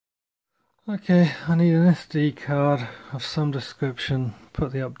Okay, I need an SD card of some description.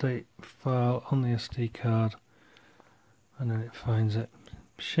 Put the update file on the SD card and then it finds it.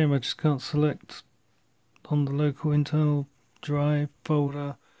 Shame I just can't select on the local internal drive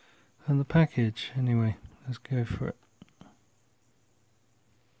folder and the package. Anyway, let's go for it.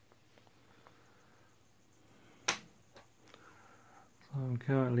 So I'm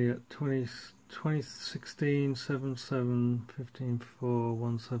currently at 2016 77 15 4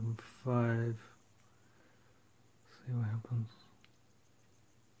 175. See what happens.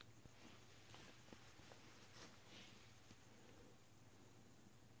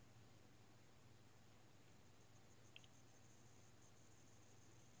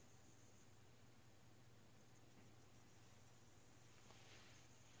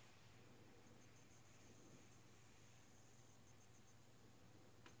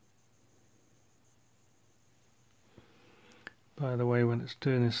 By the way, when it's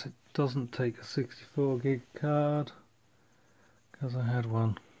doing this, it doesn't take a 64 gig card because I had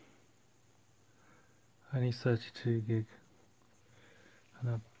one, only 32 gig, and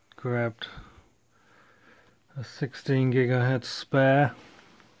I grabbed a 16 gig I had spare.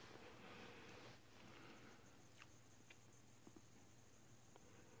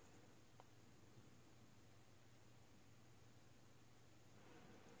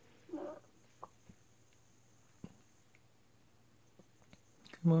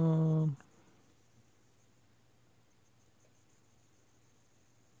 Come on.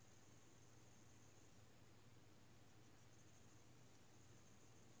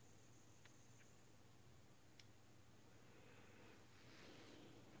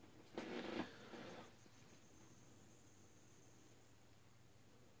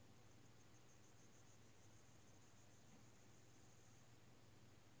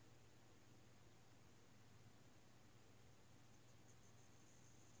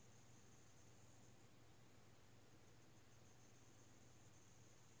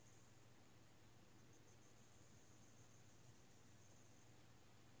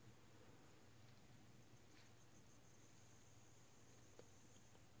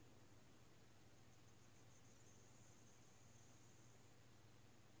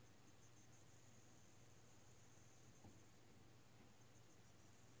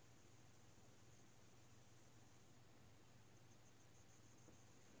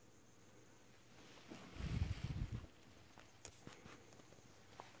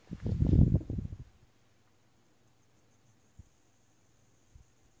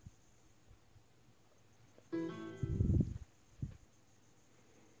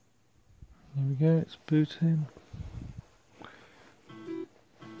 Here we go, it's booting.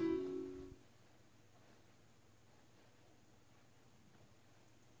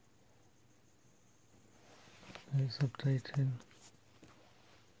 It's updating.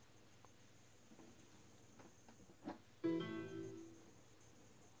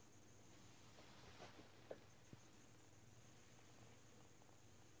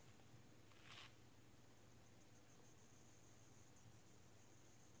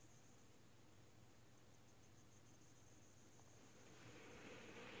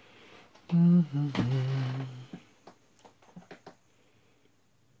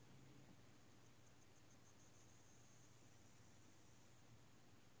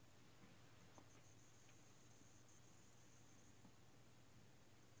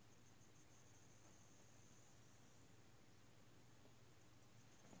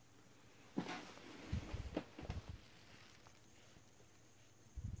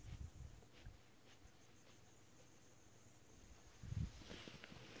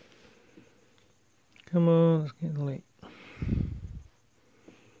 Come on, let's get late.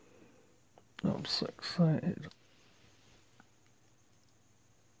 I'm so excited.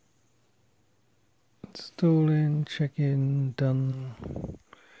 Installing, checking, done.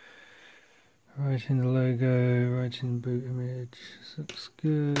 Writing the logo, writing boot image. This looks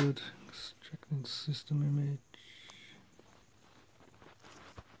good. Checking system image.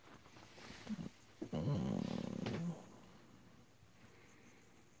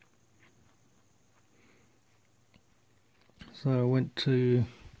 So I went to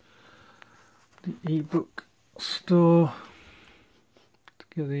the ebook store to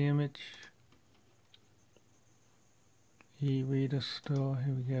get the image. E-reader store,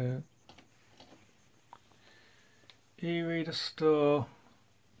 here we go. E-reader store.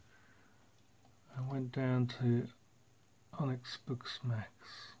 I went down to Onyx Boox Max.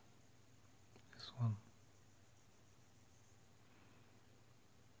 This one.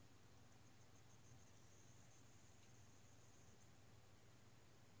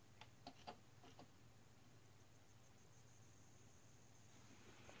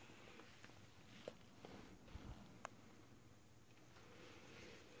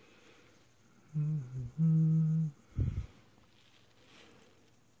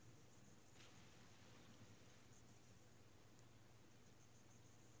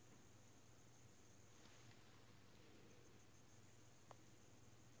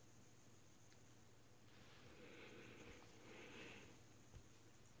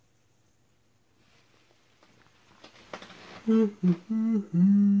 Come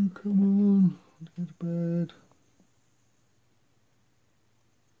on, go to bed.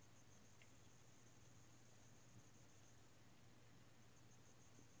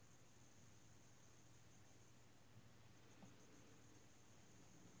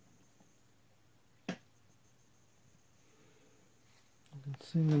 I can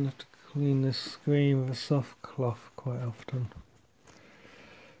see I'm going to have to clean this screen with a soft cloth quite often.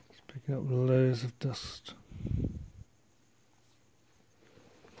 It's picking up loads of dust.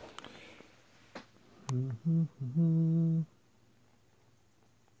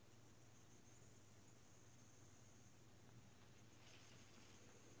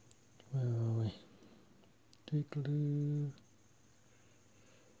 Where are we? Digloo.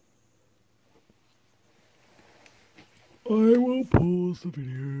 I will pause the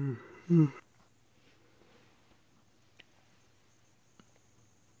video.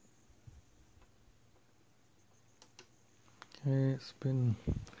 Okay, it's been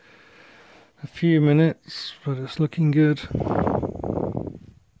a few minutes, but it's looking good.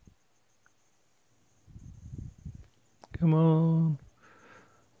 Come on.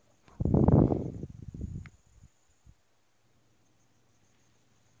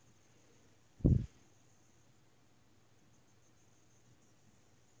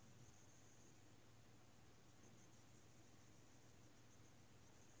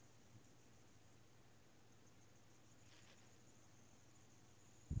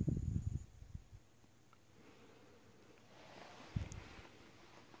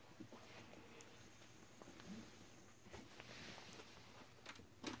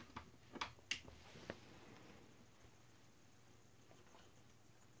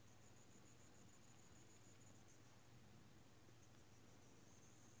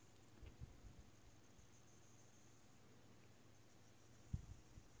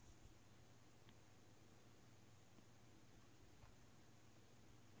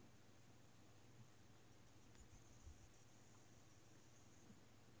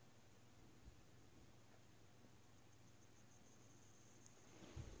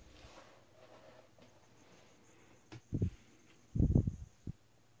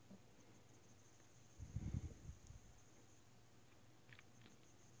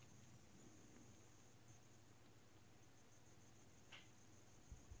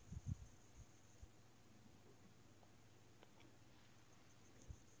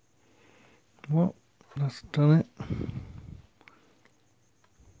 Well, that's done it.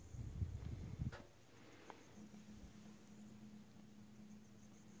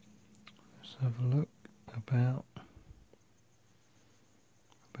 Let's have a look about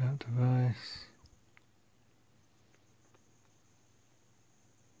device.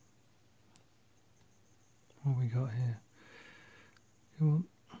 What we got here? Come on.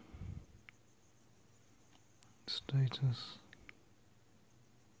 Status.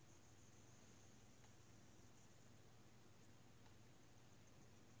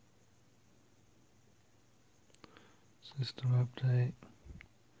 System update.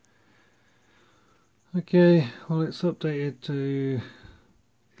 Okay, well it's updated to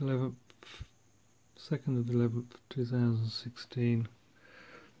 11th, 2nd of 11th, 2016.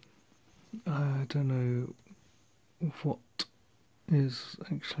 I don't know what is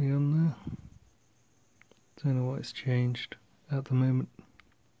actually on there. Don't know what it's changed at the moment.